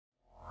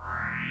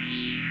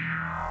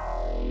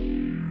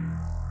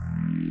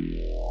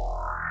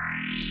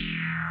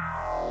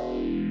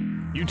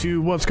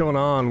YouTube, what's going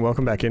on?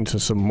 Welcome back into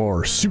some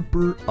more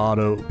Super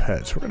Auto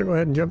Pets. We're gonna go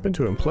ahead and jump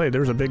into it and play.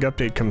 There's a big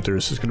update come through.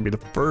 This is gonna be the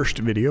first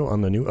video on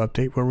the new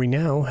update where we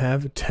now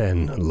have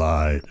 10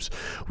 lives.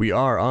 We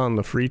are on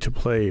the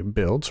free-to-play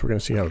build, so we're gonna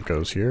see how it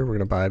goes here. We're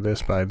gonna buy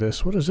this, buy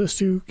this. What does this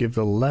do? Give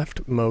the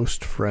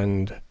leftmost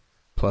friend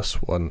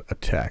 +1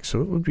 attack. So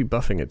it would be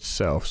buffing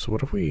itself. So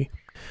what if we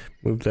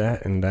move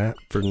that and that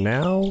for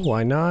now?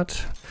 Why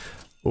not?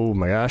 Oh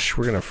my gosh,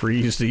 we're gonna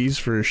freeze these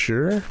for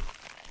sure.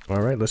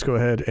 Alright, let's go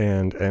ahead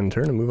and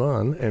turn and move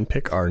on and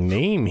pick our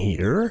name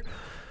here.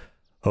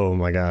 Oh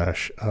my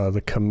gosh,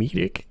 the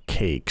Comedic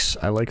Cakes.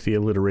 I like the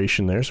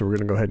alliteration there, so we're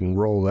going to go ahead and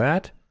roll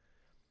that.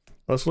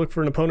 Let's look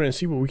for an opponent and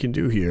see what we can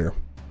do here.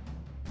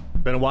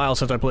 Been a while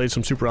since I played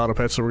some Super Auto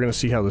Pets, so we're going to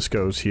see how this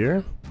goes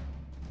here.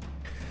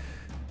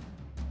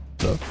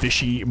 The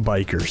Fishy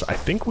Bikers. I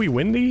think we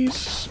win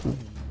these.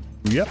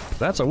 Yep,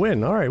 that's a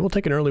win. Alright, we'll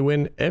take an early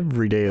win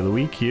every day of the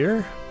week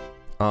here.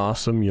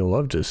 Awesome, you'll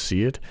love to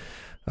see it.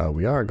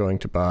 We are going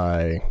to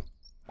buy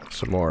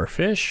some more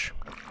fish.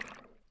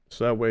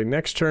 So that way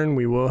next turn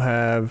we will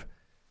have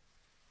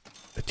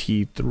a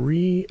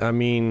T3. I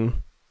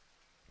mean,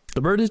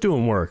 the bird is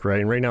doing work, right?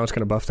 And right now it's going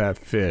to buff that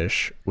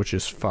fish, which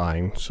is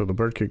fine. So the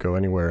bird could go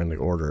anywhere in the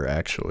order,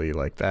 actually,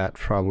 like that.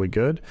 Probably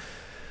good.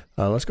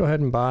 Let's go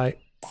ahead and buy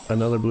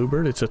another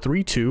bluebird. It's a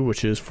 3-2,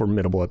 which is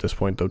formidable at this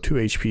point, though 2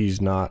 HP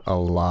is not a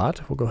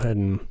lot. We'll go ahead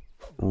and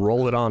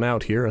roll it on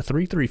out here. A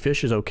 3-3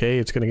 fish is okay.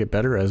 It's going to get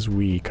better as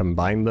we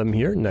combine them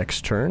here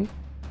next turn.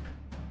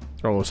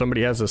 Oh,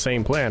 somebody has the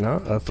same plan,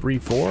 huh? A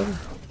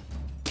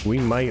 3-4. We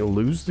might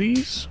lose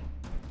these.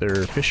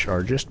 Their fish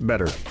are just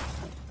better.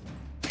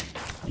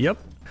 Yep.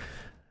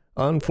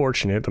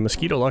 Unfortunate. The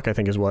mosquito luck, I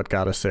think, is what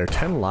got us there.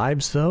 10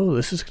 lives, though.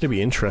 This is going to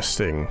be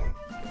interesting.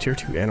 Tier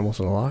 2 animals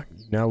in the lock.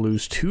 Now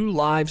lose 2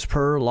 lives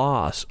per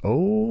loss.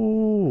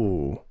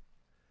 Oh.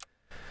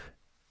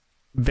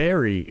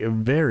 Very,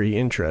 very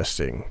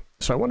interesting.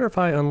 So I wonder if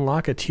I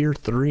unlock a tier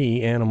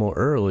 3 animal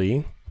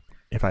early,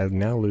 if I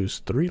now lose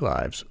 3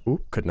 lives.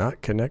 Oop, could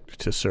not connect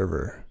to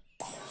server.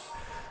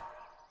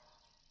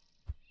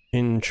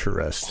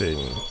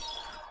 Interesting.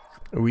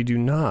 We do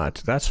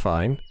not. That's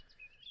fine.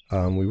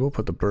 We will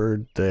put the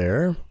bird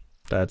there.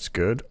 That's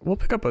good. We'll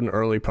pick up an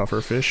early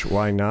pufferfish.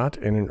 Why not?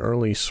 And an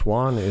early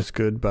swan is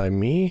good by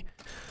me.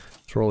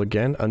 Let's roll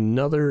again.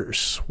 Another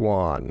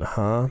swan,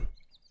 huh?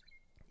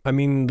 I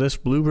mean, this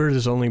bluebird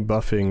is only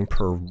buffing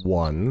per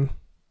 1.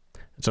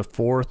 It's a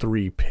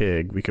 4-3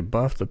 pig. We could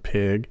buff the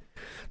pig.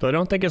 Though I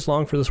don't think it's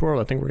long for this world.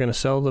 I think we're going to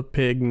sell the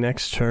pig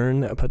next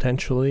turn,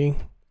 potentially.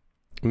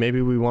 Maybe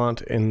we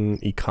want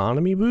an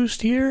economy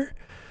boost here.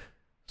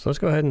 So let's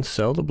go ahead and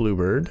sell the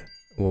bluebird.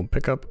 We'll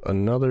pick up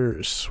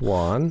another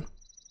swan.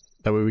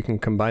 That way we can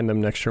combine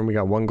them next turn. We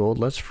got 1 gold.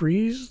 Let's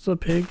freeze the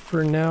pig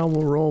for now.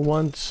 We'll roll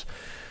once.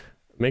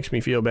 Makes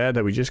me feel bad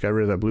that we just got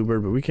rid of that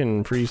bluebird, but we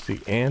can freeze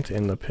the ant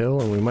and the pill,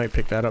 and we might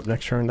pick that up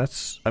next turn.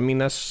 That's a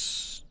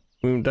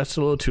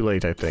little too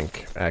late, I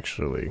think,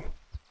 actually.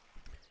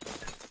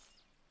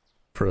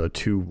 For a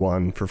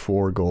 2-1 for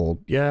 4 gold.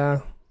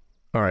 Yeah.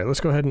 Alright, let's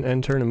go ahead and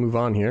end turn and move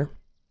on here.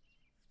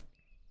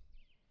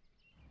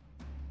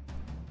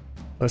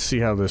 Let's see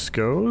how this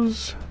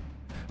goes.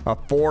 A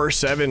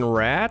 4-7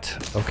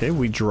 rat. Okay,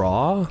 we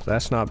draw.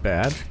 That's not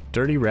bad.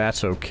 Dirty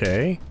rat's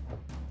okay.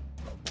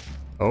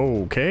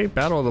 Okay,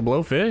 Battle of the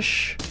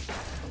Blowfish.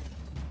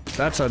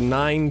 That's a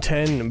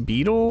 9-10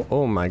 beetle.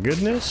 Oh my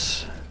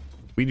goodness.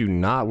 We do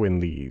not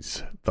win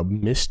these. The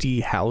Misty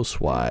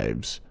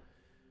Housewives.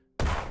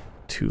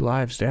 2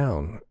 lives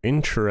down.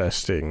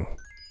 Interesting.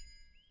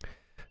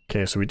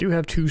 Okay, so we do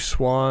have 2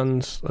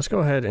 swans. Let's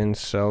go ahead and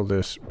sell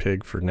this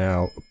pig for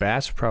now.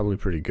 Bat's probably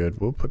pretty good.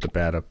 We'll put the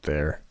bat up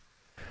there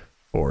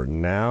for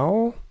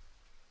now.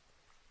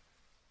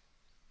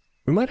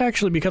 We might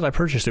actually, because I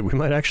purchased it, we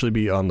might actually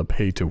be on the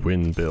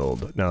pay-to-win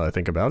build, now that I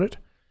think about it.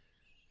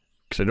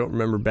 Because I don't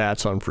remember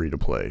bats on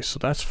free-to-play, so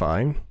that's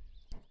fine.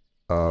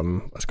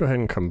 Let's go ahead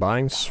and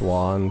combine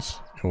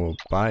swans, and we'll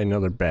buy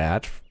another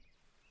bat.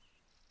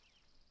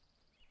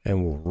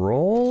 And we'll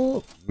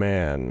roll.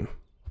 Man,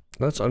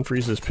 let's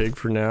unfreeze this pig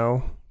for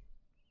now.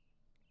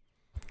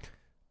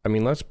 I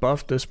mean, let's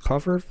buff this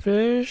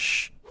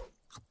pufferfish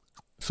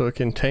so it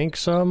can tank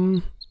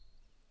some.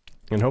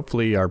 And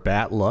hopefully our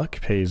bat luck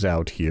pays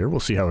out here. We'll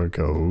see how it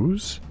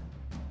goes.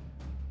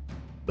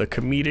 The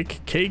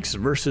Comedic Cakes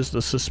versus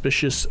the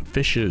Suspicious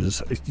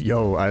Fishes.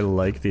 Yo, I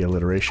like the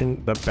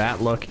alliteration. The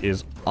bat luck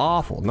is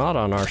awful. Not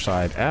on our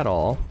side at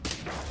all.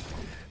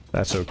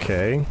 That's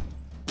okay.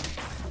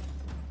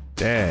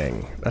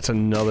 Dang. That's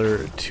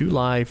another 2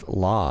 life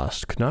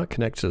lost. Could not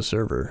connect to the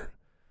server.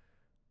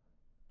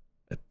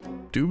 I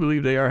do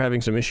believe they are having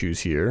some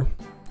issues here.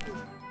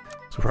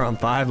 So we're on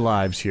 5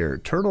 lives here.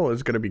 Turtle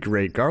is going to be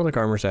great. Garlic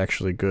armor is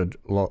actually good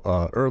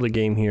early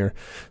game here.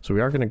 So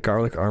we are going to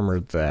garlic armor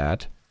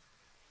that.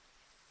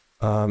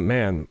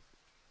 Man,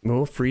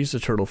 we'll freeze the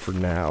turtle for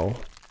now.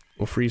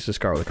 We'll freeze this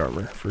garlic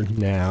armor for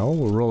now.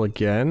 We'll roll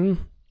again.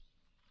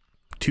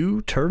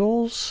 2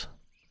 turtles?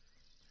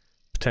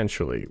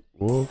 Potentially.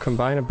 We'll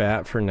combine a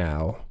bat for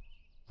now.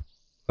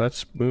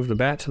 Let's move the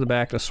bat to the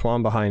back, the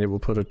swan behind it. We'll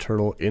put a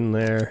turtle in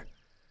there.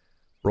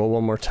 Roll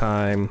one more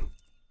time.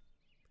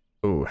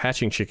 Oh,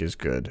 hatching chick is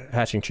good.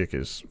 Hatching chick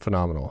is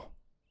phenomenal.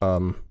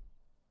 I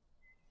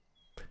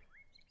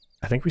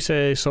think we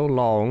say so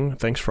long.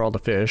 Thanks for all the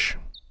fish.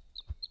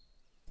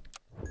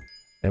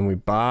 And we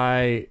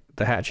buy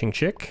the hatching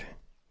chick.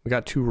 We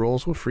got 2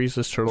 rolls. We'll freeze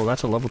this turtle.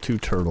 That's a level 2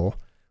 turtle,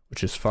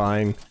 which is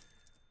fine.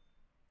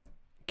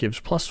 Gives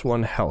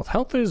 +1 health.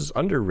 Health is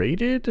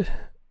underrated,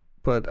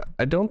 but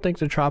I don't think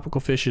the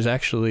tropical fish is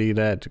actually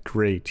that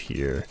great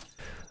here.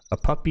 A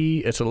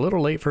puppy. It's a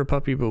little late for a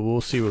puppy, but we'll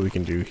see what we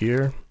can do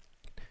here.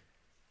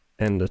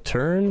 And the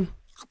turn.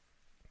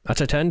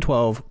 That's a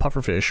 10-12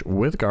 pufferfish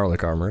with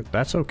garlic armor.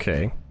 That's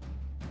okay.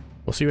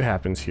 We'll see what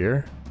happens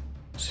here.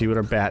 See what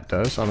our bat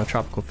does on the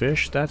tropical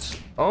fish. That's...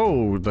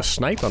 Oh, the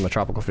snipe on the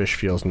tropical fish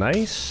feels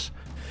nice.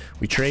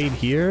 We trade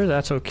here.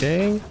 That's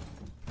okay.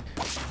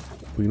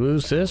 We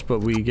lose this, but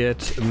we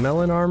get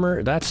melon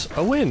armor. That's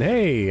a win.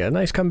 Hey, a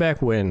nice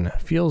comeback win.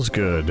 Feels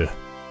good.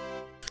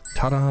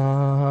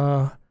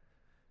 Ta-da!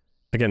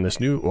 Again, this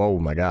new... Oh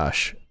my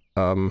gosh.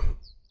 A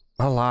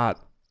lot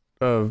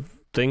of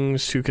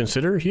things to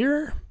consider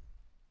here.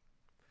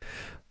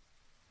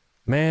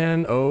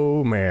 Man,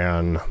 oh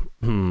man.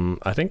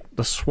 I think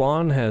the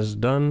swan has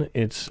done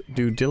its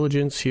due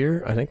diligence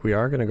here. I think we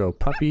are going to go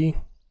puppy.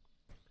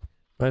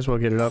 Might as well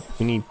get it up.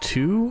 We need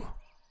 2.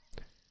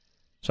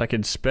 So I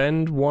could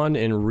spend 1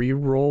 and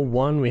re-roll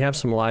 1. We have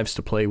some lives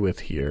to play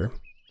with here.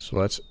 So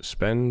let's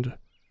spend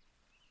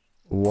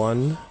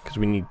 1, because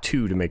we need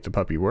 2 to make the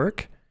puppy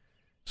work.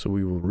 So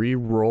we will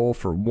re-roll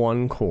for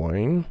 1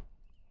 coin.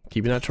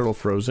 Keeping that turtle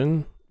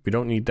frozen. We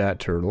don't need that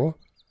turtle.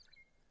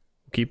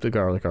 Keep the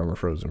garlic armor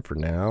frozen for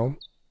now.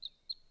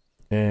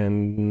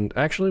 And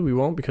actually we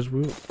won't, because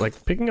we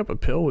like picking up a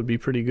pill would be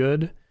pretty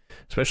good.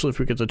 Especially if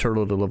we get the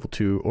turtle to level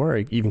 2, or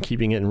even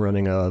keeping it and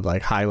running a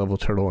like high level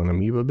turtle and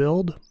amoeba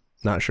build.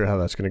 Not sure how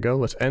that's going to go.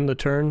 Let's end the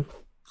turn.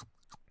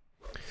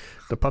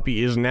 The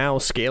puppy is now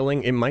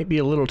scaling. It might be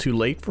a little too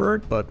late for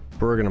it, but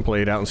we're going to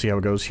play it out and see how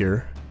it goes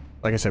here.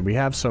 Like I said, we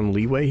have some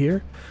leeway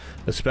here,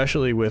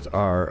 especially with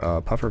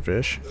our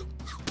pufferfish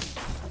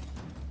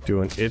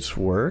doing its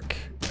work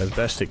as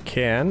best it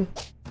can.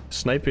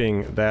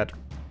 Sniping that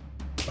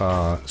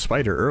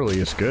spider early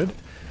is good.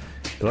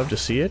 You'd love to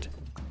see it.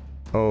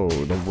 Oh,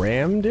 the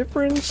ram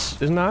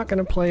difference is not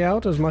going to play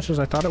out as much as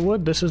I thought it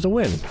would. This is a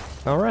win.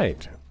 All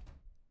right.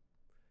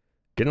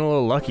 Getting a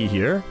little lucky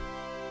here.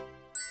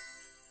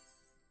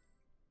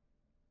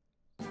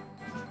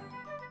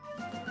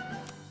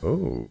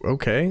 Oh,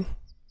 okay.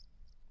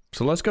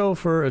 So let's go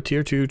for a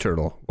tier 2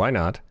 turtle. Why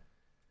not?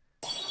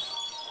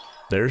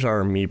 There's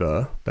our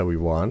amoeba that we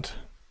want.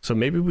 So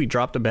maybe we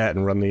drop the bat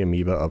and run the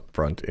amoeba up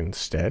front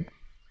instead.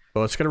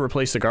 Well, it's going to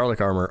replace the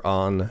garlic armor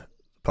on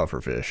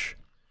pufferfish,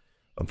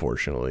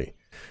 unfortunately.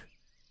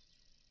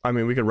 I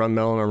mean, we could run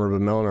melon armor,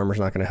 but melon armor's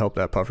not going to help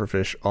that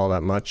pufferfish all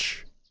that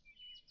much.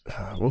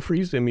 We'll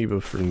freeze the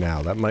amoeba for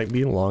now. That might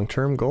be a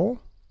long-term goal.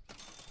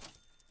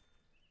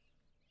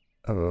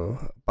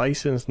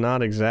 Bison's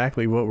not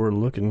exactly what we're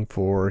looking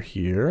for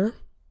here.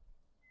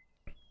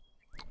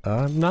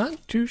 I'm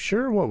not too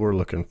sure what we're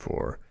looking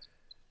for.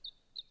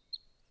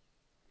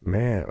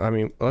 Man, I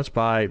mean, let's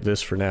buy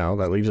this for now.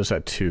 That leaves us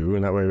at 2,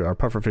 and that way our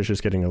pufferfish is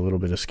getting a little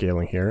bit of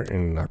scaling here,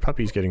 and our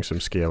puppy's getting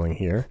some scaling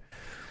here.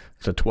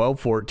 It's a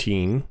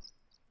 12-14.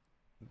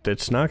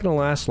 That's not going to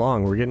last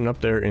long. We're getting up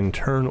there in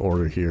turn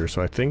order here,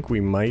 so I think we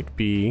might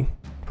be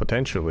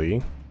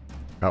potentially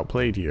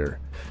outplayed here.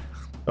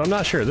 But I'm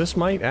not sure. This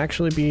might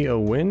actually be a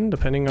win,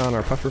 depending on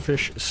our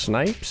pufferfish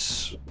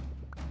snipes.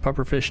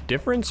 Pufferfish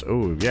difference?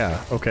 Oh,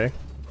 yeah, okay.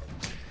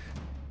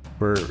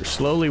 We're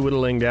slowly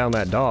whittling down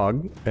that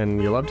dog,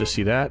 and you love to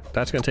see that.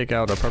 That's going to take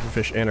out our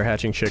pufferfish and our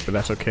hatching chick, but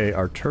that's okay.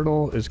 Our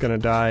turtle is going to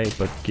die,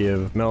 but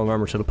give melon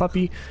armor to the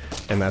puppy,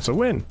 and that's a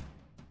win.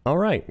 All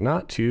right,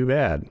 not too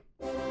bad.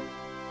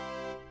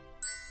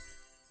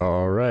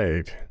 All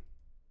right.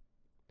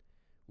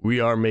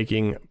 We are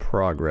making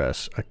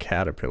progress. A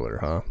caterpillar,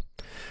 huh?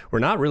 We're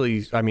not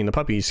really... I mean, the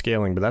puppy's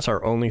scaling, but that's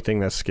our only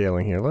thing that's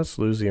scaling here. Let's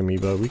lose the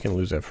amoeba. We can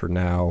lose that for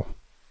now.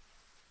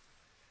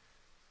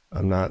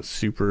 I'm not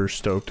super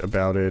stoked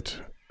about it.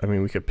 I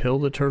mean, we could pill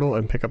the turtle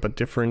and pick up a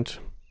different...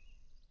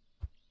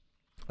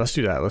 Let's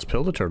do that. Let's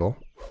pill the turtle.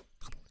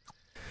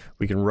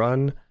 We can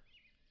run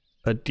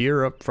a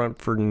deer up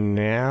front for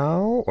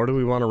now, or do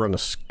we want to run a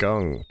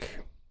skunk?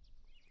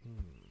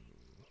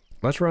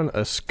 Let's run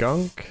a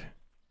skunk,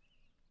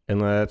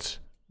 and let's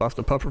buff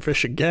the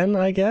pufferfish again,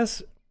 I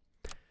guess.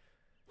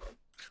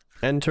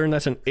 End turn,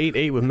 that's an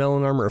 8-8 with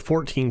melon armor, a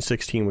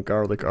 14-16 with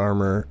garlic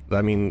armor.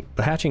 I mean,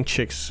 the hatching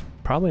chick's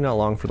probably not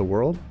long for the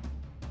world.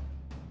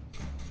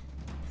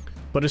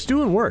 But it's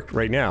doing work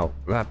right now.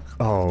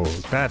 Oh,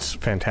 that's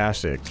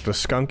fantastic. The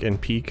skunk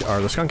and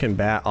the skunk and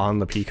bat on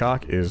the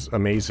peacock is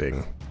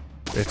amazing.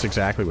 It's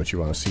exactly what you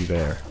want to see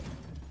there.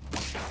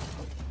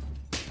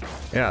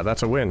 Yeah,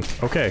 that's a win.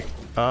 Okay.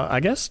 I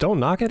guess don't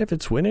knock it if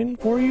it's winning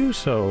for you,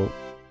 so...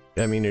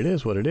 I mean, it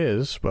is what it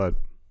is, but...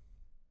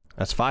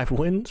 That's 5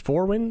 wins?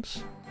 4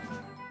 wins?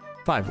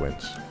 5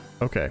 wins.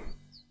 Okay.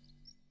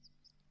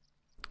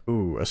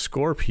 Ooh, a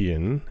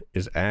scorpion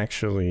is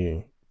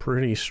actually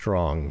pretty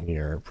strong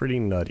here. Pretty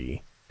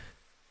nutty.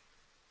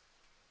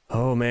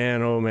 Oh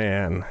man, oh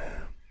man.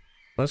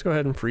 Let's go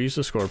ahead and freeze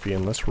the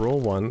scorpion. Let's roll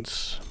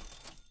once.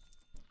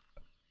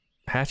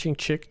 Hatching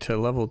chick to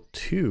level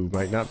 2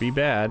 might not be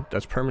bad.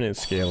 That's permanent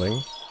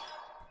scaling.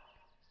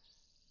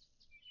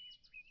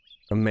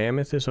 A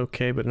mammoth is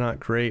okay, but not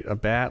great. A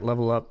bat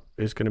level up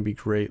is going to be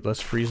great.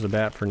 Let's freeze the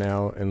bat for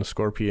now. And the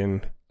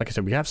scorpion, like I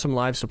said, we have some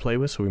lives to play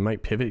with, so we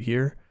might pivot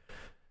here.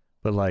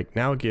 But like,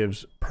 now it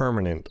gives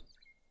permanent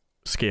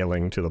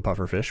scaling to the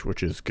pufferfish,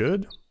 which is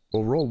good.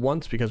 We'll roll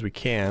once because we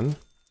can.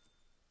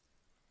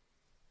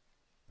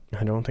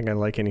 I don't think I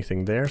like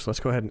anything there, so let's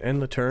go ahead and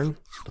end the turn.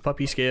 The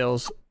puppy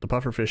scales, the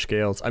pufferfish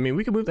scales. I mean,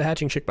 we could move the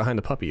hatching chick behind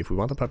the puppy if we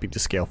want the puppy to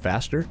scale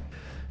faster.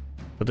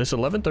 But this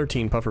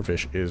 11-13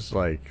 pufferfish is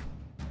like...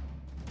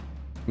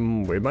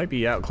 it might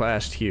be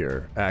outclassed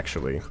here,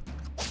 actually.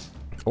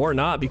 Or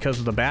not, because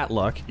of the bat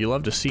luck. You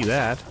love to see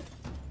that.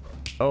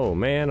 Oh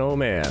man, oh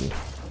man.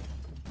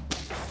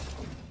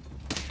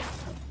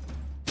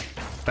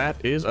 That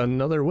is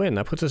another win.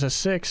 That puts us at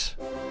 6.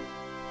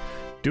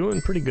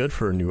 Doing pretty good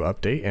for a new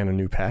update and a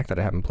new pack that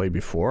I haven't played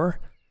before.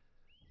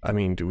 I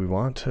mean, do we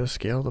want to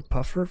scale the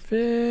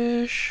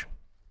pufferfish?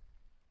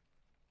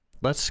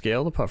 Let's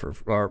scale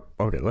the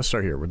okay, let's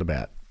start here with the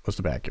bat. What's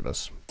the bat give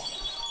us?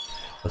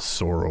 A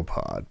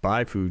sauropod.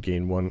 Buy food,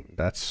 gain 1.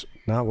 That's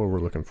not what we're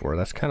looking for.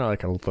 That's kind of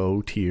like a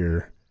low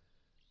tier,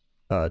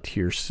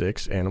 tier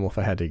 6 animal if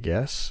I had to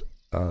guess.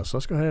 So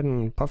let's go ahead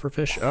and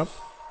pufferfish up.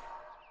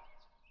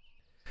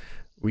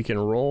 We can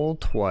roll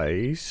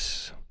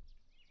twice.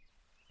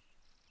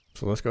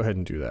 So let's go ahead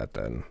and do that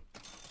then.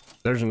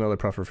 There's another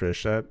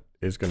pufferfish. That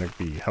is going to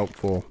be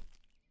helpful.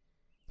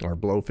 Or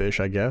blowfish,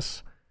 I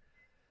guess.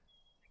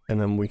 And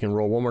then we can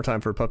roll one more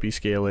time for puppy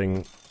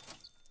scaling.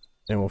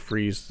 And we'll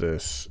freeze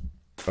this.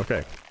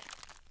 Okay.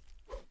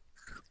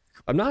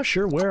 I'm not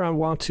sure where I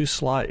want to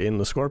slot in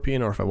the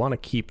scorpion or if I want to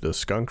keep the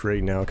skunk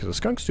right now, because the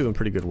skunk's doing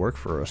pretty good work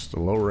for us. The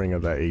lowering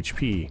of that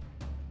HP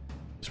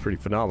is pretty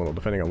phenomenal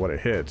depending on what it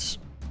hits.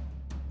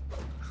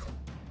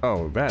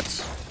 Oh,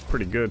 that's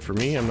pretty good for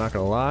me, I'm not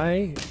gonna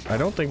lie. I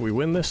don't think we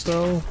win this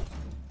though.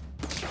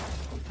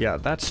 Yeah,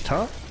 that's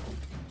tough.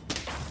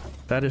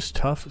 That is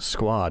tough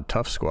squad,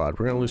 tough squad.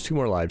 We're gonna lose 2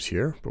 more lives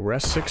here, but we're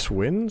at 6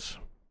 wins.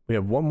 We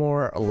have 1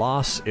 more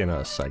loss in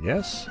us, I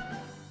guess.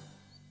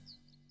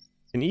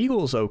 An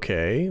eagle's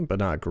okay, but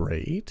not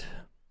great.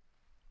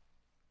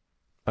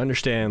 I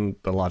understand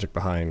the logic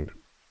behind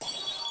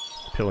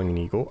killing an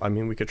eagle. I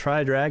mean, we could try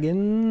a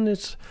dragon.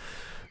 It's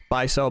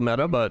buy-sell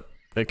meta, but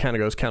it kind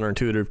of goes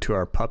counterintuitive to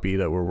our puppy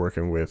that we're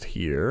working with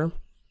here.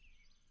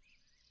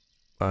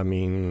 I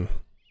mean,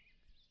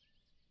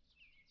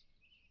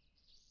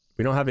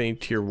 we don't have any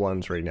tier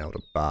 1s right now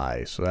to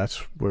buy, so that's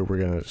where we're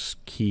going to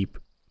keep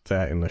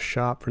that in the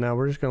shop for now.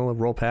 We're just going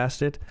to roll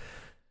past it.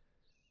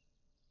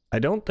 I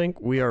don't think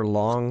we are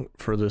long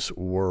for this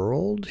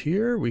world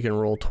here. We can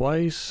roll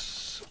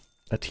twice.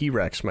 A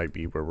T-Rex might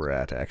be where we're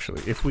at,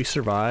 actually. If we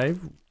survive,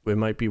 it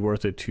might be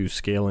worth it to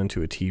scale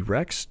into a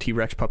T-Rex.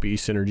 T-Rex puppy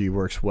synergy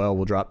works well.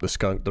 We'll drop the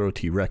skunk, throw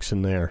T-Rex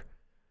in there.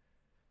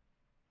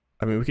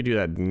 I mean, we could do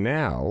that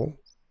now,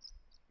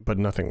 but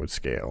nothing would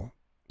scale.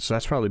 So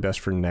that's probably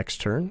best for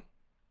next turn.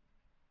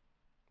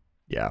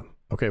 Yeah.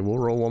 Okay, we'll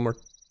roll one more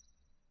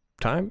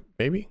time,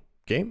 maybe.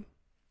 Game.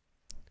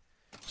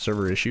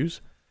 Server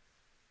issues.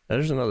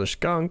 There's another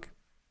skunk.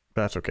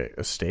 That's okay.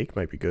 A steak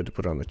might be good to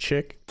put on the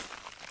chick.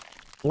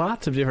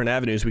 Lots of different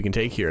avenues we can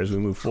take here as we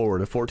move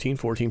forward. A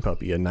 14-14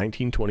 puppy, a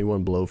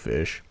 19-21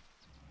 blowfish.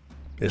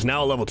 Is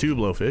now a level 2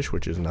 blowfish,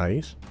 which is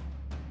nice.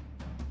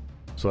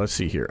 So let's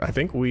see here. I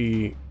think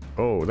we...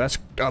 Oh, that's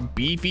a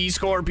beefy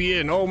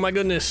scorpion. Oh my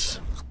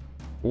goodness.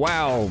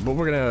 Wow, but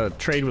we're gonna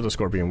trade with a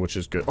scorpion, which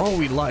is good. Oh,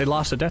 it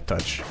lost a death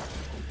touch.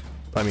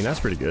 I mean,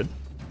 that's pretty good.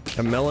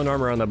 A melon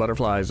armor on that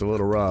butterfly is a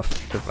little rough,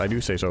 if I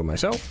do say so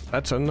myself.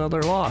 That's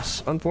another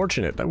loss.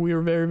 Unfortunate that we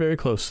were very, very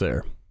close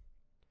there.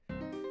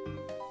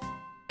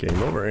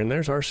 Game over, and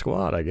there's our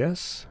squad, I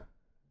guess.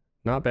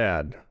 Not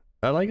bad.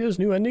 I like this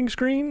new ending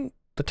screen.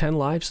 The 10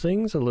 lives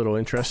thing's a little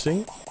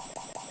interesting.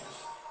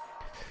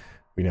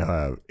 We now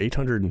have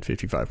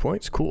 855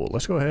 points. Cool.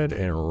 Let's go ahead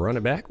and run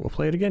it back. We'll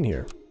play it again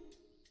here.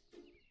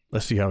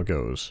 Let's see how it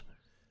goes.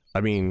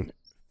 I mean,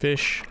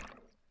 fish,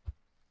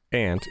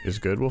 ant is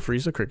good. We'll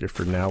freeze the cricket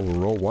for now. We'll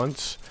roll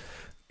once.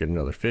 Get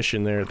another fish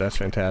in there. That's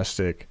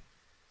fantastic.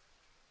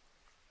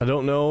 I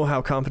don't know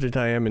how confident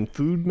I am in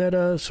food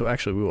meta, so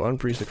actually we will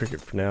unfreeze the cricket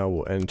for now.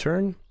 We'll end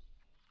turn.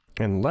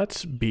 And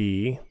let's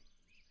be...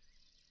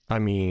 I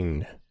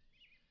mean...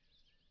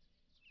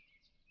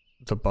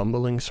 the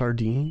bumbling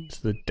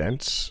sardines? The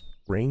dense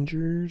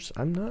rangers?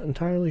 I'm not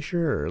entirely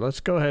sure. Let's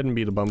go ahead and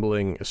be the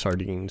bumbling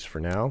sardines for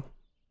now.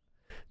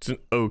 It's an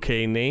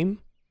okay name.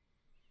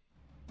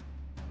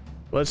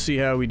 Let's see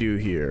how we do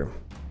here.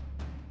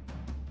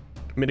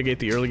 Mitigate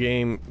the early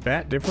game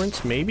bat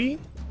difference, maybe?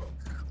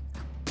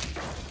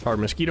 Or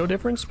mosquito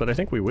difference, but I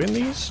think we win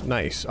these.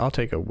 Nice. I'll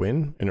take a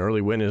win. An early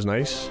win is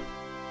nice.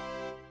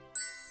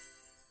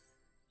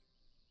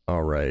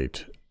 All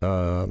right.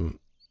 We'll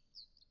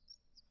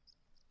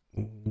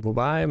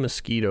buy a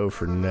mosquito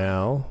for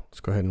now. Let's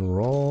go ahead and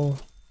roll.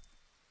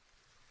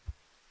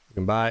 We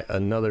can buy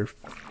another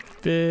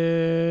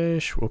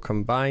fish. We'll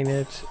combine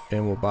it,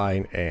 and we'll buy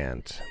an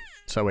ant.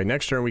 So wait,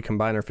 next turn we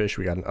combine our fish.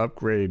 We got an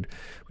upgrade.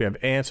 We have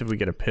ants if we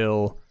get a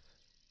pill.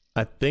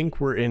 I think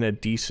we're in a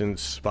decent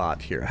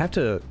spot here. I have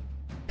to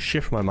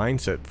shift my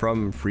mindset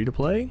from free to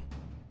play.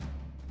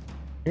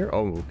 Here,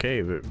 oh,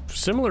 okay,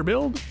 similar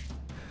build,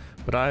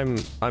 but I'm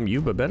you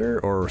but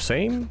better or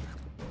same.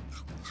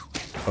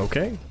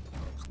 Okay,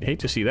 hate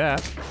to see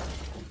that,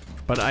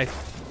 but I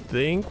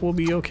think we'll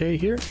be okay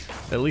here.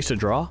 At least a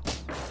draw.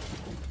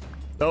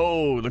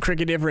 Oh, the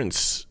cricket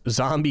difference.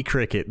 Zombie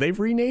cricket. They've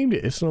renamed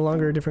it. It's no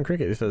longer a different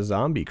cricket. It's a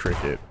zombie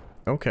cricket.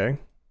 Okay.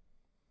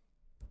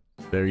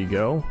 There you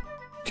go.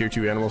 Tier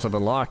 2 animals have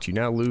unlocked. You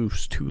now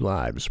lose 2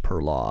 lives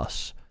per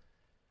loss.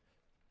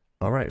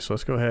 Alright, so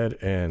let's go ahead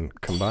and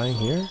combine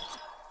here.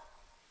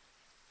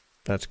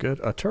 That's good.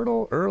 A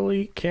turtle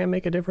early can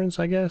make a difference,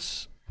 I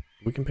guess.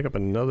 We can pick up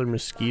another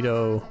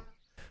mosquito.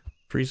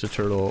 Freeze the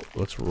turtle.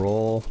 Let's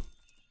roll.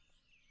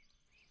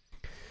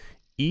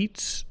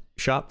 Eats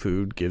shop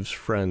food, gives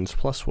friends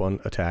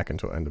 +1 attack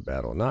until end of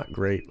battle. Not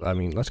great. I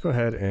mean, let's go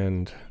ahead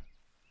and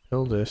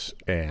kill this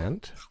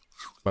ant.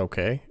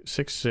 Okay,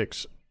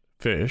 6/6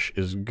 fish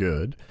is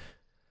good.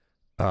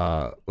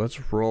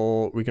 Let's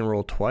roll. We can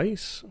roll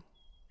twice.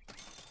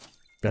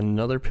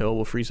 Another pill.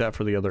 We'll freeze that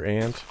for the other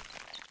ant.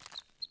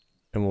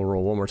 And we'll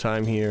roll one more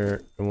time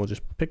here, and we'll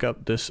just pick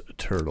up this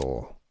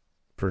turtle.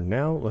 For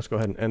now, let's go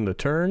ahead and end the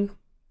turn.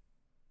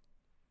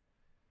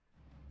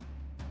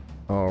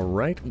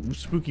 Alright,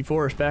 spooky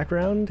forest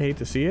background, hate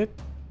to see it.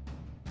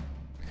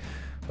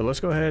 But let's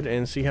go ahead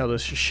and see how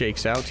this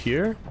shakes out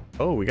here.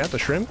 Oh, we got the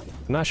shrimp.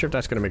 I'm not sure if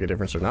that's going to make a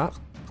difference or not.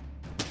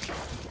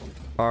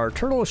 Our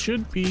turtle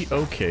should be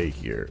okay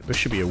here. This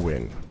should be a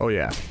win. Oh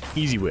yeah,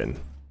 easy win.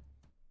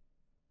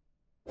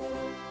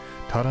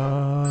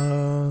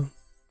 Ta-da!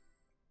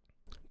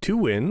 2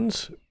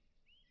 wins,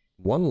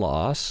 1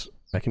 loss.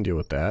 I can deal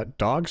with that.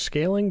 Dog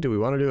scaling? Do we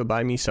want to do a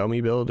buy me, sell me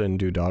build and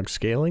do dog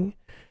scaling?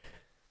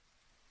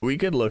 We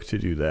could look to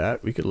do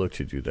that. We could look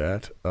to do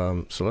that.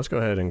 So let's go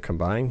ahead and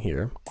combine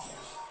here.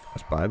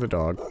 Let's buy the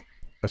dog.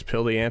 Let's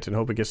pill the ant and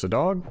hope it gets the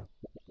dog.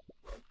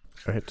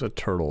 I hit the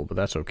turtle, but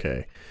that's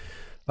okay.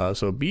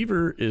 So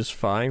beaver is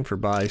fine for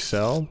buy,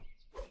 sell.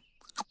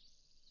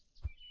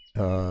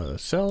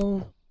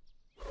 Sell.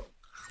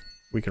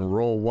 We can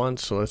roll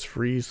once, so let's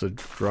freeze the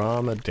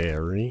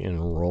dromedary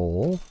and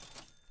roll.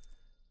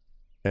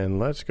 And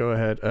let's go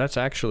ahead. That's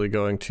actually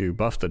going to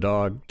buff the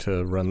dog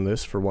to run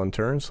this for 1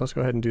 turn, so let's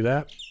go ahead and do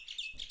that.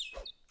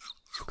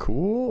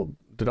 Cool.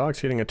 The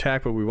dog's getting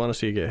attacked, but we want to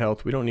see it get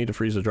health. We don't need to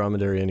freeze the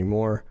dromedary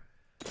anymore.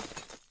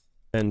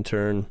 End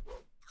turn.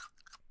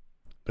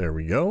 There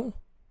we go.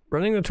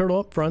 Running the turtle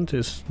up front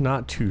is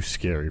not too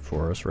scary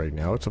for us right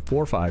now. It's a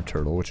 4/5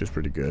 turtle, which is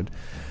pretty good.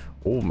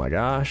 Oh my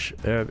gosh,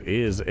 that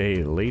is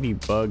a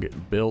ladybug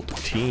built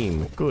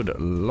team. Good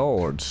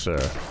lord, sir.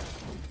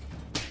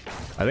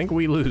 I think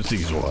we lose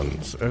these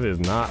ones. That is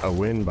not a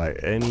win by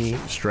any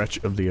stretch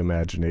of the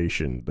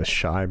imagination. The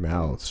shy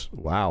mouths.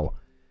 Wow.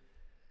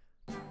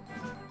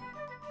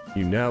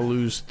 You now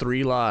lose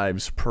 3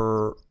 lives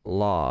per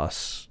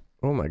loss.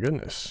 Oh my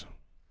goodness.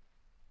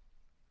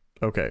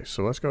 Okay,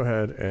 so let's go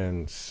ahead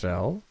and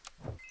sell.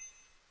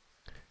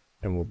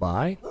 And we'll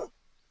buy.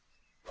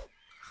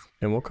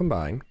 And we'll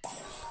combine.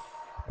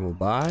 And we'll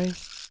buy.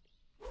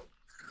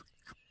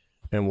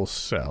 And we'll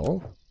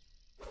sell.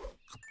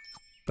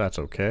 That's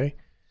okay.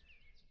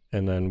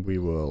 And then we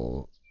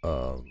will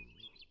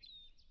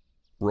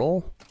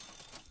roll.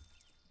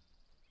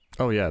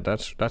 Oh yeah,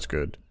 that's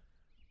good.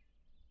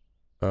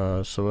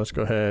 So let's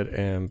go ahead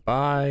and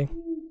buy.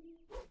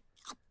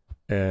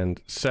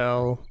 And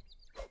sell.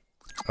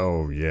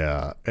 Oh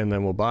yeah. And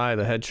then we'll buy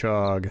the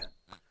hedgehog.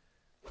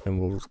 And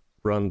we'll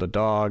run the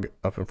dog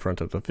up in front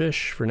of the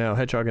fish for now.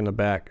 Hedgehog in the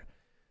back.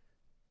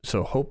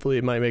 So hopefully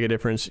it might make a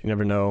difference. You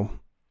never know.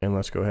 And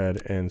let's go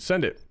ahead and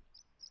send it.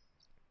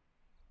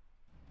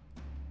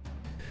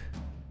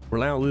 We're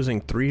now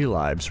losing 3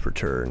 lives per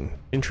turn.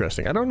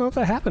 Interesting. I don't know if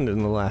that happened in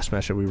the last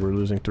match that we were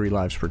losing 3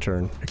 lives per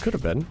turn. It could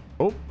have been.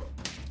 Oh.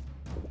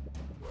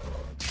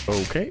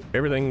 Okay.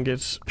 Everything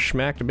gets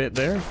schmacked a bit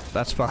there.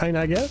 That's fine,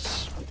 I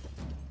guess.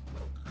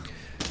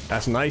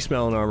 That's nice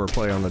melon armor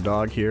play on the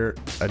dog here.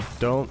 I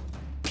don't...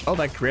 Oh,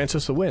 that grants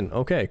us a win.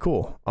 Okay,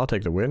 cool. I'll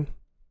take the win.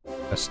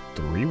 That's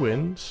 3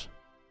 wins.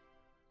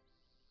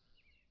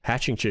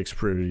 Hatching chick's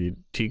pretty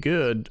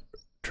good.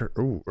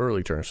 Ooh,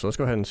 early turn. So let's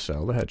go ahead and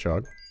sell the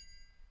hedgehog.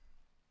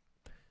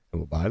 And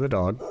we'll buy the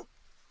dog.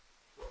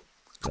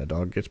 That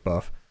dog gets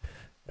buff.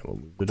 And we'll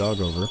move the dog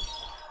over.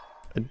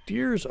 A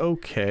deer's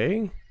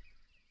okay.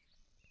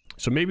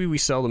 So maybe we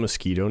sell the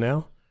mosquito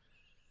now.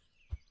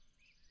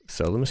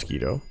 Sell the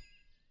mosquito.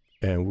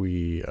 And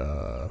we,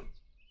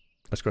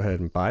 let's go ahead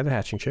and buy the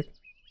hatching chick.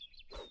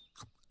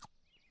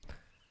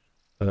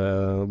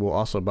 We'll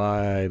also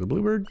buy the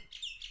bluebird.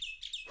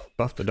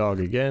 Buff the dog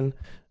again.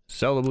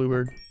 Sell the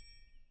bluebird.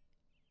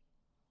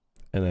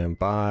 and then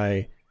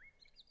buy...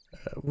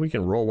 we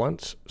can roll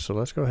once, so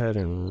let's go ahead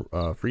and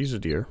freeze the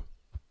deer.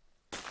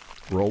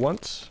 Roll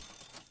once.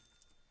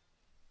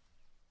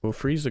 We'll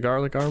freeze the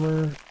garlic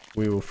armor.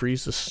 We will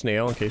freeze the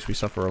snail in case we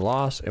suffer a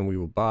loss, and we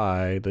will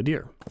buy the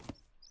deer.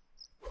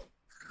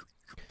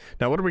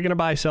 Now, what are we going to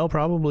buy? Sell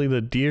probably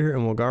the deer,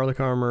 and we'll garlic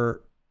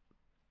armor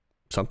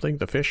something.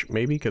 The fish,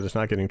 maybe, because it's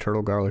not getting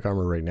turtle garlic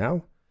armor right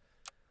now.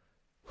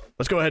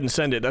 Let's go ahead and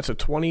send it. That's a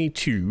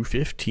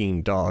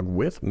 22-15 dog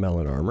with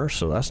melon armor,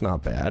 so that's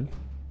not bad.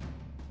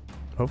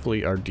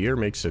 Hopefully our deer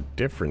makes a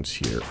difference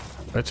here.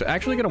 It's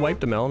actually going to wipe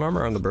the melon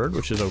armor on the bird,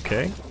 which is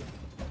okay.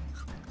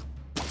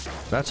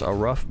 That's a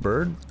rough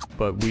bird,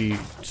 but we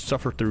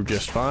suffer through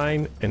just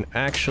fine, and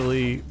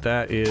actually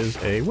that is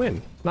a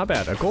win. Not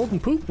bad. A golden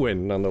poop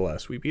win,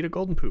 nonetheless. We beat a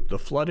golden poop. The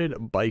flooded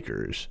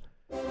bikers.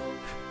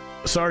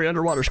 Sorry,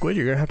 underwater squid,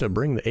 you're going to have to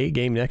bring the A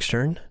game next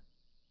turn.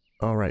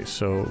 Alright,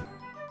 so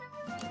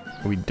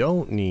we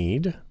don't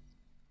need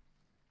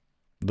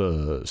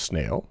the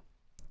snail.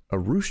 A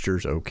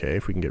rooster's okay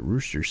if we can get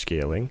rooster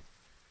scaling.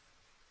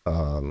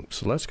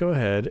 So let's go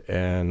ahead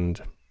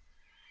and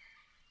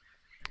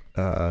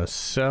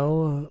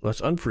sell.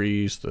 Let's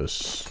unfreeze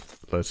this.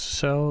 Let's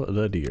sell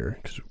the deer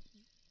because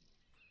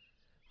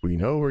we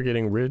know we're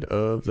getting rid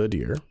of the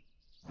deer.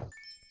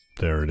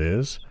 There it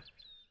is.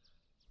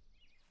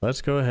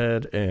 Let's go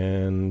ahead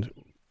and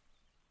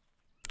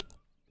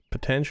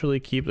potentially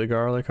keep the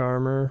garlic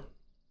armor.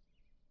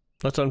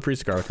 Let's unfreeze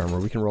the garlic armor.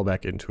 We can roll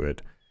back into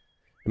it.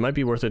 It might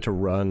be worth it to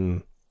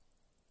run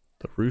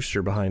the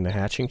rooster behind the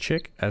hatching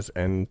chick as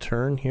end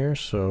turn here,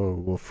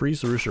 so we'll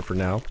freeze the rooster for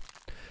now.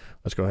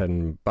 Let's go ahead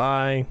and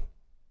buy.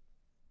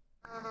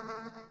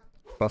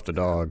 Buff the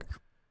dog.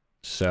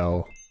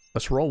 Sell.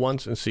 Let's roll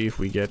once and see if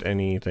we get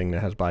anything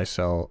that has buy,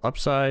 sell,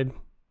 upside.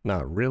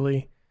 Not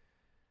really.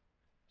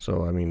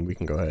 So, I mean, we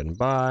can go ahead and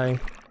buy.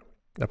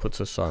 That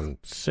puts us on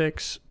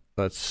 6.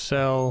 Let's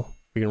sell.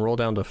 We can roll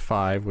down to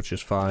 5, which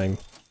is fine.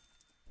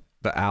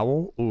 The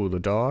owl. Ooh, the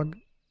dog.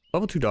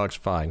 Level 2 dog's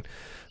fine.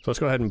 So let's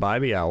go ahead and buy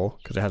the owl,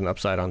 because it has an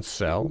upside on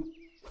sell.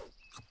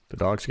 The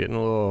dog's getting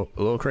a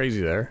little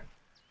crazy there.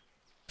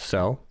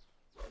 Sell.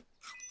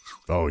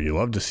 Oh, you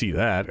love to see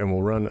that. And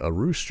we'll run a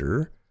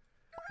rooster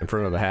in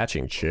front of the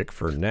hatching chick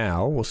for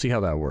now. We'll see how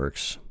that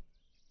works.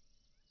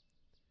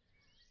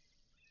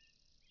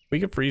 We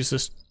can freeze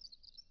this.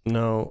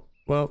 No.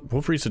 Well,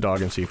 we'll freeze the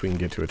dog and see if we can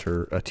get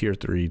to a tier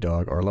 3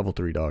 dog, or a level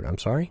 3 dog. I'm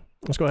sorry.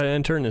 Let's go ahead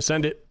and turn and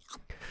send it.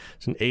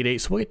 It's an 8-8,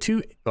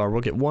 so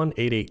we'll get one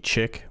 8-8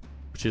 chick,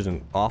 which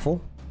isn't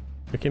awful.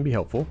 It can be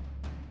helpful.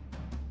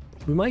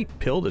 We might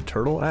pill the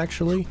turtle,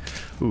 actually.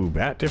 Ooh,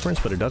 bat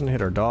difference, but it doesn't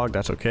hit our dog.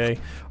 That's okay.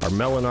 Our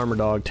melon armor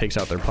dog takes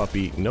out their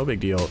puppy. No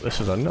big deal.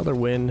 This is another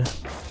win.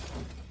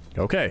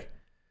 Okay.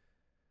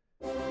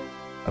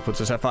 That puts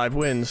us at 5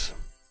 wins.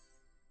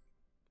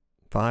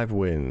 5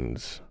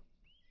 wins.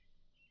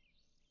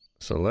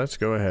 So let's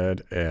go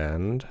ahead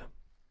and...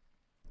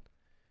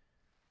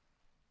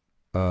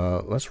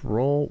 let's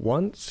roll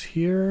once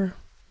here.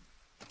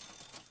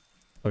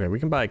 Okay, we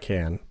can buy a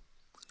can.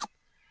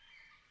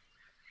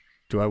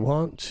 Do I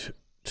want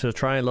to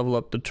try and level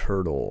up the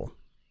turtle?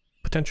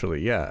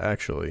 Potentially, yeah,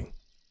 actually.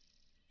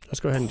 Let's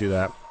go ahead and do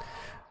that.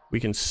 We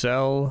can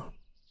sell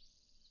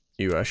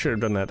you. I should have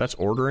done that. That's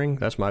ordering.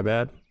 That's my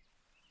bad.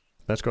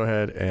 Let's go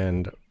ahead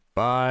and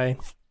buy.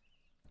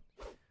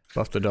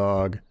 Buff the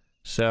dog.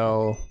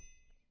 Sell.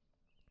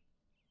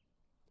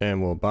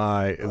 And we'll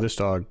buy this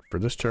dog for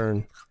this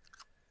turn.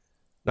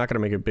 Not going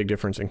to make a big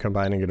difference, and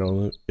combining it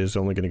is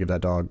only going to give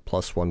that dog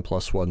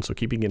 +1/+1, so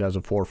keeping it as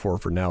a 4/4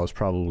 for now is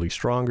probably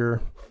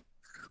stronger.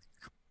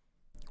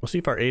 We'll see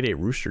if our 8-8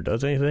 rooster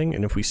does anything,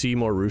 and if we see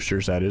more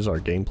roosters, that is our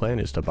game plan,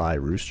 is to buy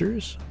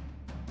roosters.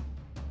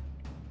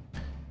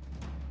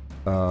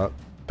 Oh,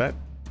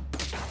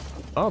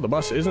 the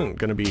bus isn't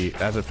going to be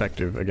as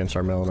effective against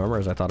our melon armor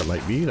as I thought it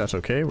might be. That's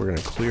okay, we're going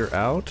to clear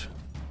out.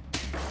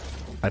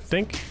 I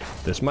think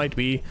this might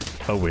be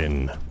a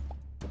win.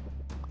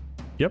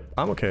 Yep,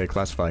 I'm okay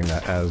classifying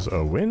that as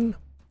a win.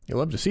 You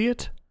love to see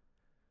it.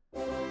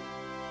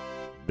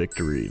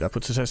 Victory. That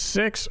puts us at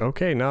 6.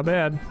 Okay, not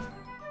bad.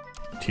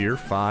 Tier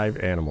 5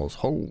 animals.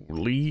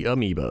 Holy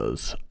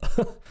amoebas.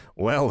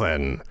 Well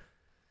then.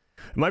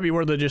 It might be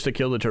worth it just to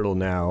kill the turtle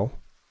now.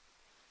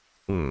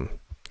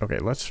 Okay,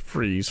 let's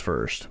freeze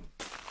first.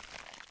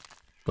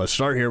 Let's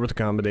start here with the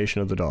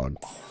combination of the dog.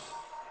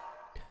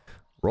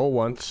 Roll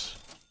once.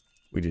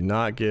 We did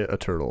not get a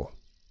turtle.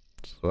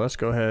 So let's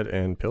go ahead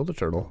and pill the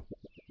turtle.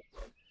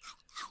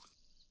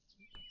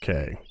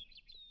 Okay.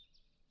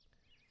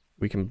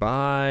 We can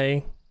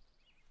buy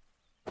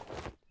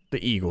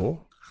the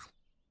eagle.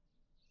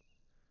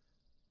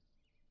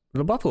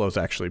 The buffalo's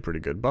actually pretty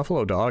good.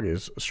 Buffalo dog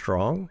is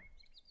strong.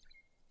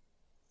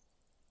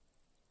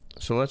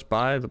 So let's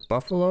buy the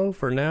buffalo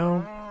for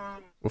now.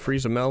 We'll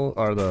freeze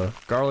the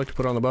garlic to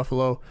put on the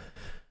buffalo.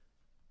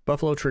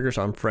 Buffalo triggers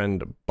on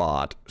friend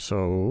bot.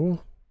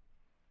 So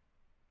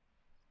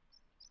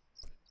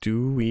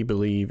do we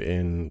believe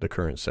in the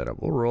current setup?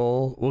 We'll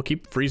roll. We'll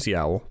freeze the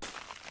owl.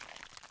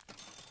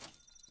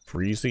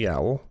 Freeze the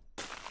owl.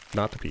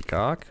 not the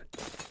peacock.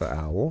 The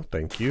owl,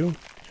 thank you.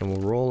 And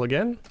we'll roll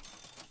again.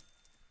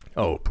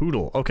 Oh,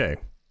 poodle, okay.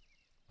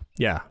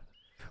 Yeah.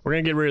 We're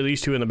gonna get rid of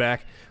these two in the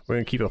back. We're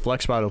gonna keep a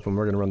flex spot open.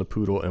 We're gonna run the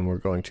poodle and we're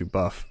going to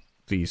buff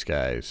these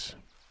guys.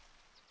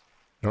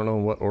 I don't know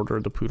in what order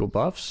the poodle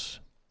buffs.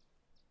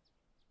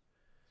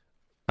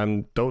 I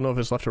don't know if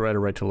it's left to right or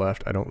right to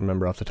left. I don't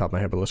remember off the top of my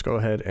head, but let's go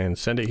ahead and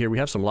send it here. We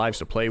have some lives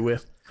to play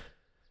with.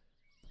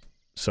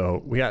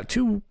 So we got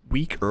 2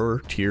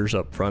 weaker tiers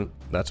up front.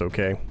 That's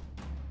okay.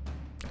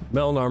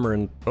 Melon armor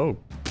and oh,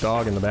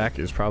 dog in the back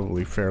is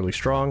probably fairly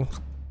strong.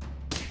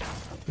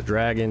 The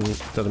dragon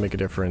doesn't make a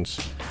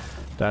difference.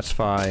 That's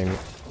fine.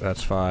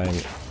 That's fine.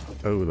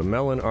 Oh, the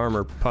melon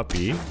armor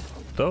puppy.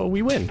 Though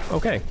we win.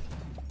 Okay.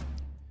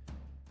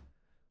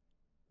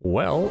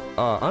 Well,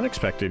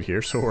 unexpected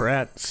here. So we're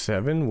at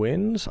 7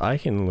 wins. I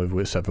can live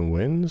with 7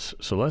 wins.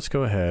 So let's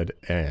go ahead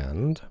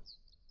and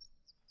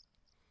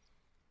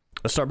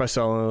let's start by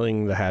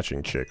selling the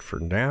hatching chick for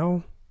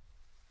now.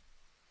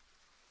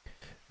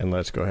 And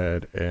let's go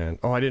ahead and...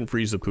 oh, I didn't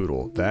freeze the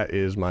poodle. That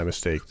is my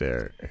mistake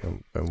there.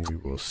 And we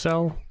will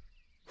sell.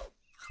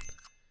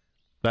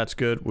 That's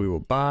good. We will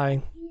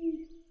buy.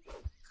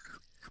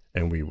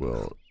 And we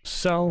will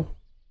sell.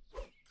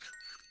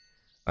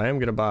 I am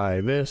going to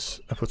buy this.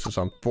 That puts us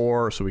on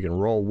 4, so we can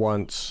roll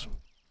once.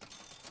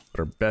 Put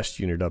our best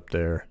unit up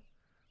there.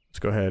 Let's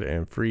go ahead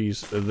and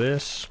freeze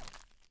this.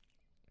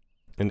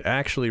 And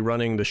actually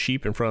running the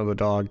sheep in front of the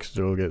dog, because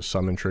it'll get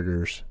summon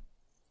triggers,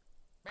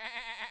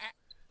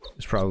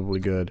 is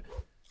probably good.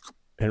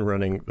 And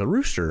running the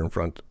rooster in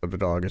front of the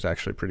dog is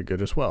actually pretty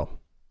good as well.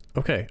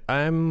 Okay,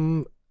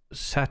 I'm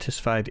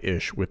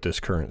satisfied-ish with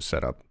this current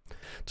setup.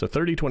 It's a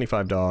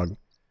 30-25 dog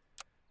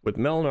with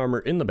melon armor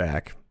in the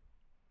back.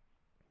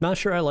 Not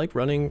sure I like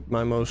running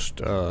my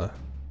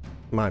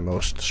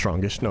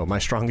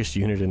strongest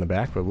unit in the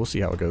back, but we'll see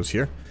how it goes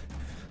here.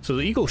 So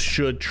the eagle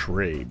should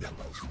trade.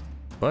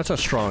 Well, that's a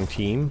strong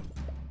team.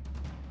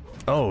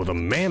 Oh, the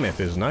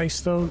mammoth is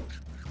nice though.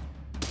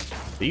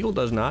 The eagle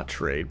does not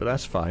trade, but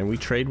that's fine. We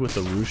trade with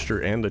the rooster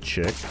and the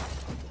chick.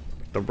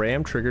 The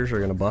ram triggers are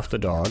going to buff the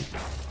dog.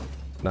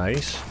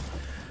 Nice.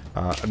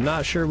 I'm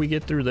not sure we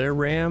get through their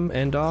ram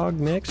and dog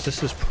mix.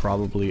 This is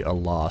probably a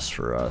loss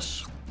for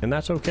us. And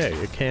that's okay.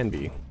 It can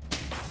be.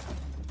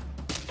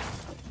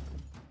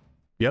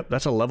 Yep,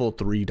 that's a level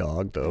 3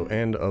 dog, though,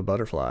 and a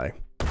butterfly.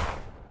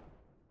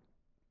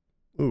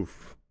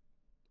 Oof.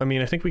 I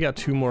mean, I think we got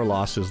 2 more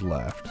losses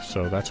left,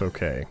 so that's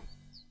okay.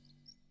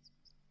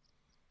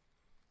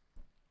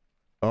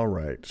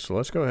 Alright, so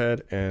let's go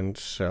ahead and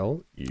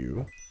sell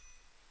you.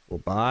 We'll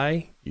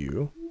buy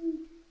you.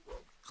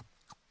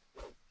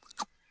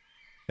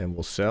 And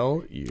we'll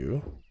sell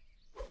you.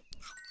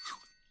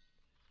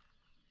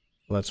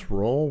 Let's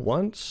roll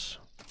once.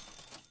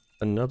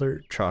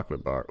 Another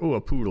chocolate bar. Ooh,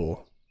 a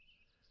poodle.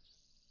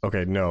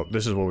 Okay, no,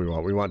 this is what we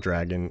want. We want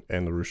dragon,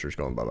 and the rooster's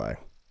going bye-bye.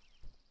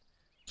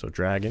 So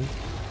dragon.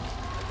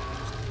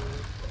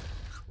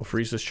 We'll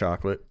freeze this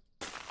chocolate.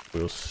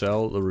 We'll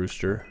sell the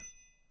rooster.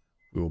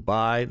 We will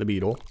buy the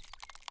beetle.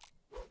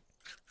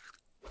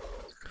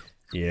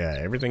 Yeah,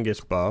 everything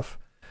gets buff.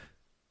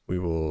 We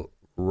will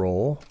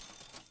roll.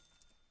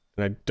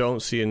 And I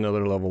don't see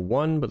another level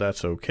 1, but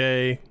that's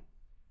okay.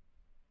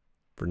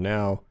 For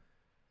now.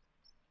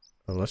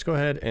 Let's go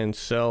ahead and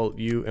sell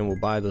you, and we'll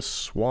buy the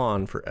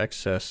swan for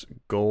excess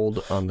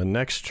gold on the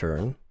next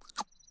turn.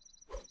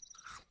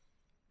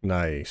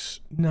 Nice.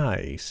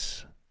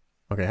 Nice.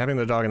 Okay, having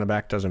the dog in the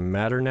back doesn't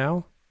matter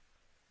now.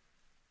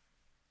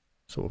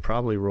 So we'll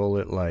probably roll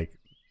it like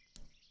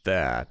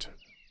that.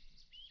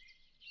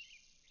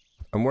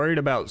 I'm worried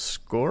about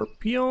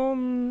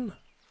Scorpion?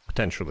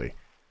 Potentially.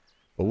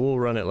 But we'll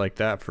run it like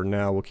that for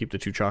now. We'll keep the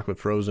 2 chocolate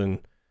frozen.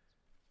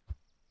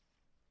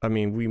 I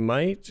mean, we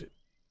might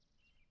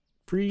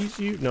freeze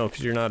you. No,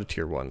 because you're not a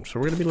tier 1. So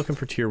we're going to be looking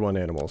for tier 1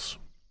 animals.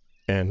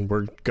 And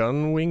we're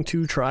going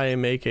to try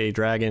and make a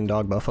dragon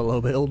dog buffalo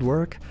build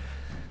work.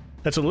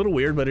 That's a little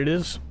weird, but it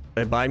is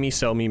a buy me,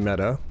 sell me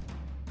meta.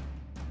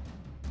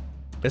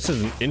 This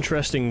is an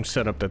interesting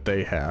setup that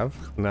they have,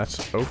 and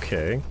that's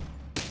okay.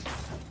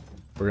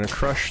 We're going to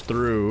crush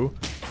through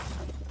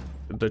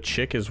the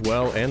chick as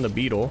well and the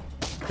beetle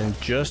and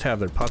just have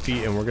their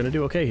puppy, and we're going to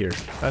do okay here.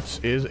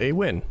 That is a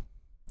win.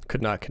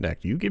 Could not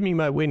connect. You give me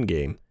my win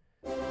game.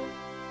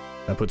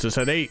 That puts us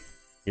at 8.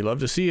 You love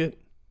to see it.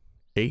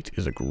 8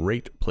 is a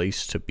great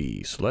place to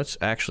be. So let's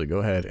actually go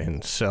ahead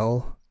and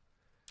sell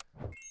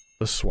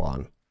the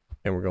swan.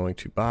 And we're going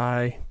to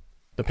buy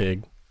the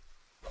pig.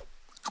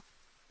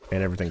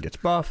 And everything gets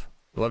buff.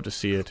 Love to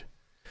see it.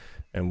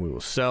 And we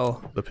will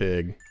sell the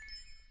pig.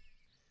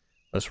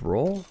 Let's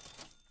roll.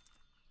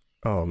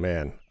 Oh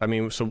man. I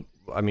mean,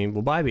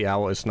 we'll buy the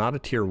owl. It's not a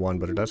tier 1,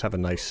 but it does have a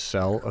nice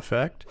sell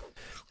effect.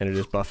 And it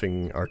is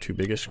buffing our 2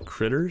 biggest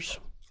critters.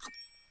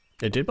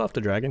 It did buff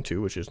the dragon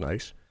too, which is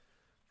nice.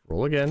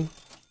 Roll again.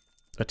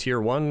 A tier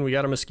 1, we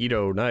got a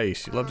mosquito.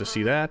 Nice. You love to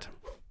see that.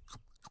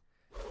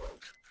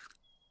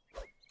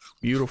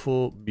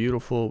 Beautiful,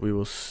 beautiful. We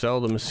will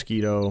sell the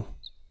mosquito.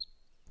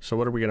 So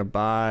what are we going to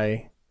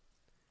buy?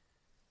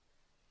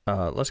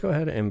 Let's go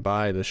ahead and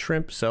buy the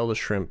shrimp, sell the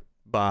shrimp,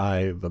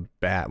 buy the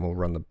bat, and we'll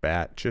run the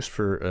bat just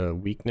for a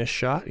weakness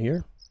shot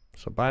here.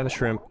 So buy the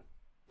shrimp,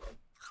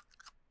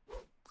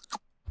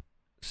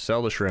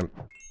 sell the shrimp,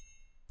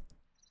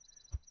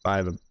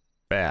 buy the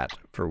bat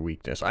for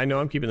weakness. I know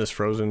I'm keeping this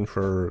frozen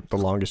for the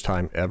longest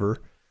time ever.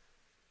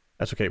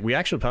 That's okay. We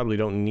actually probably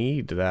don't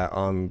need that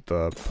on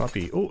the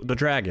puppy. Oh, the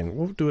dragon.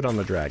 We'll do it on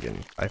the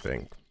dragon, I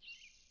think.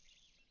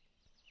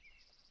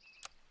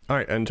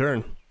 Alright, end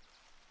turn.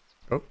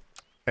 Oh,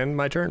 end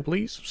my turn,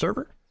 please,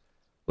 server.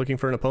 Looking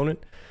for an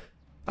opponent.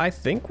 I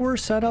think we're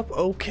set up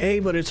okay,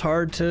 but it's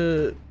hard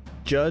to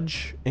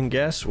judge and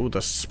guess. Ooh,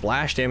 the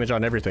splash damage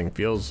on everything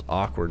feels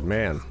awkward,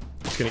 man.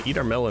 It's gonna eat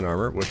our melon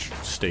armor, which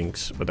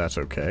stinks, but that's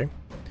okay.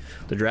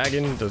 The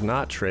dragon does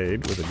not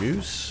trade with a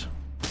goose.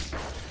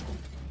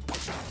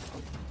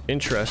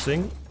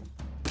 Interesting.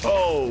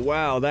 Oh,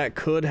 wow, that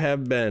could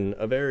have been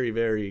a very,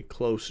 very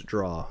close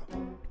draw.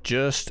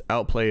 Just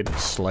outplayed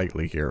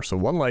slightly here. So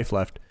 1 life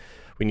left.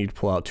 We need to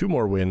pull out 2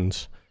 more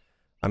wins.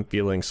 I'm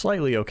feeling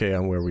slightly okay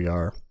on where we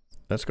are.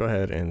 Let's go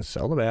ahead and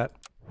sell the bat.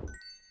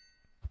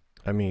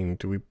 I mean,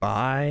 do we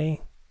buy?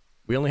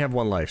 We only have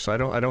 1 life, so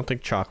I don't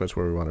think chocolate's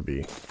where we want to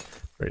be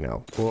right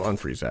now. We'll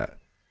unfreeze that.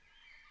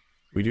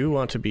 We do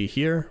want to be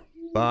here.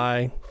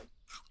 Buy.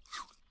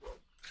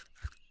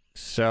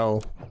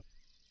 Sell.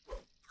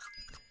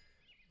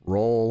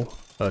 Roll.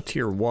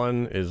 Tier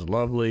 1 is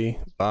lovely.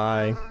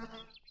 Buy.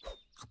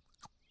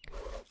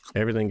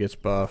 Everything gets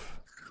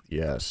buff.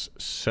 Yes.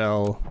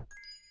 Sell.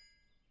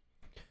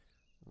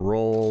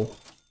 Roll.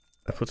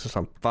 That puts us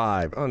on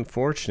 5.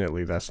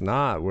 Unfortunately, that's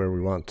not where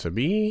we want to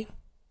be.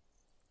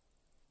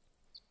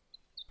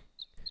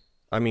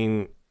 I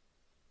mean,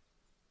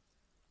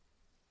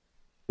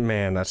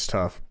 man, that's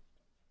tough.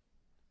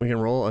 We can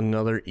roll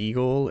another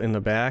eagle in the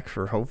back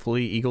for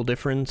hopefully eagle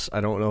difference. I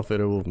don't know if it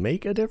will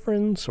make a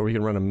difference, or we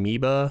can run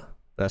amoeba.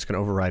 That's going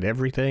to override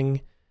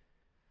everything.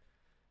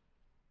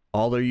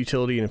 All their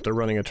utility, and if they're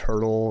running a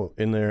turtle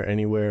in there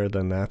anywhere,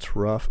 then that's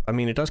rough. I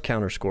mean, it does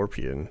counter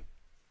scorpion.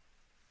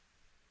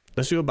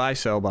 Let's do a buy,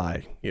 sell,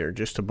 buy here,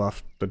 just to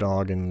buff the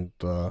dog and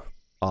the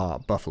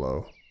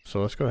buffalo.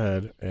 So let's go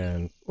ahead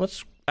and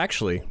let's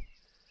actually,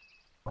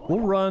 we'll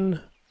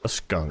run a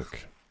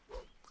skunk.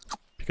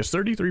 Because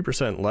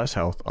 33% less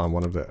health on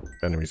one of the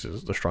enemies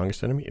is the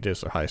strongest enemy. It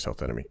is the highest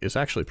health enemy. It's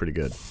actually pretty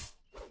good.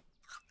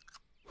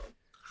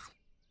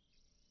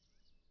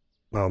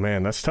 Oh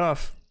man, that's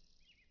tough.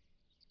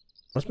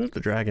 Let's move the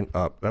dragon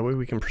up. That way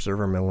we can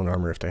preserve our melon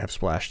armor if they have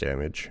splash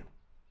damage.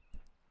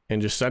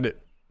 And just send it.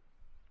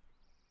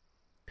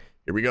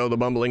 Here we go, the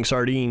bumbling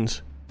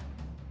sardines.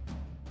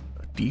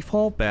 A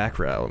default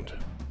background.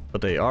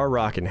 But they are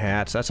rocking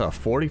hats. That's a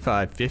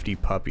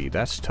 45-50 puppy.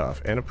 That's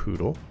tough. And a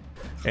poodle.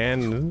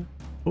 And,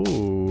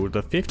 ooh,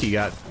 the 50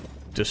 got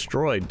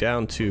destroyed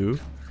down to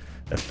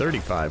a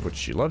 35,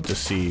 which you love to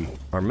see.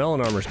 Our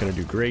melon armor is going to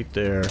do great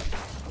there.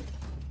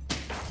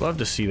 Love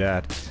to see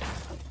that.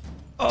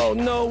 Oh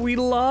no, we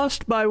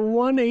lost by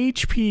 1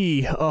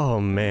 HP. Oh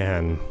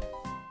man.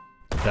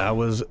 That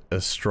was a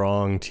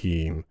strong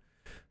team.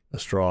 A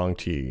strong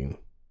team.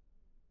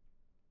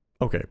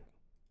 Okay.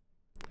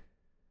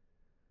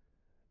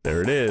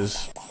 There it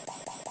is.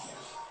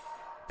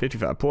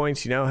 55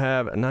 points. You now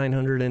have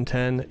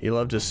 910. You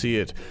love to see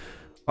it.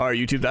 Alright,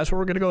 YouTube, that's where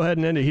we're going to go ahead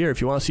and end it here. If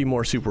you want to see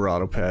more Super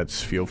Auto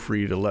Pets, feel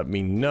free to let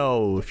me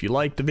know. If you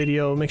liked the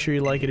video, make sure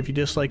you like it. If you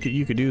disliked it,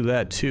 you could do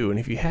that too. And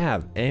if you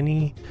have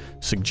any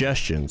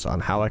suggestions on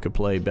how I could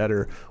play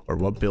better, or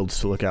what builds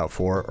to look out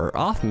for, or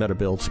off-meta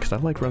builds, because I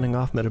like running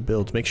off-meta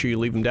builds, make sure you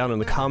leave them down in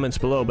the comments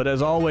below. But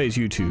as always,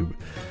 YouTube,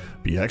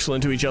 be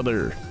excellent to each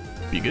other,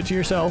 be good to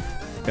yourself,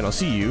 and I'll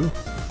see you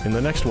in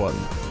the next one.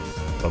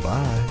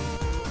 Bye-bye.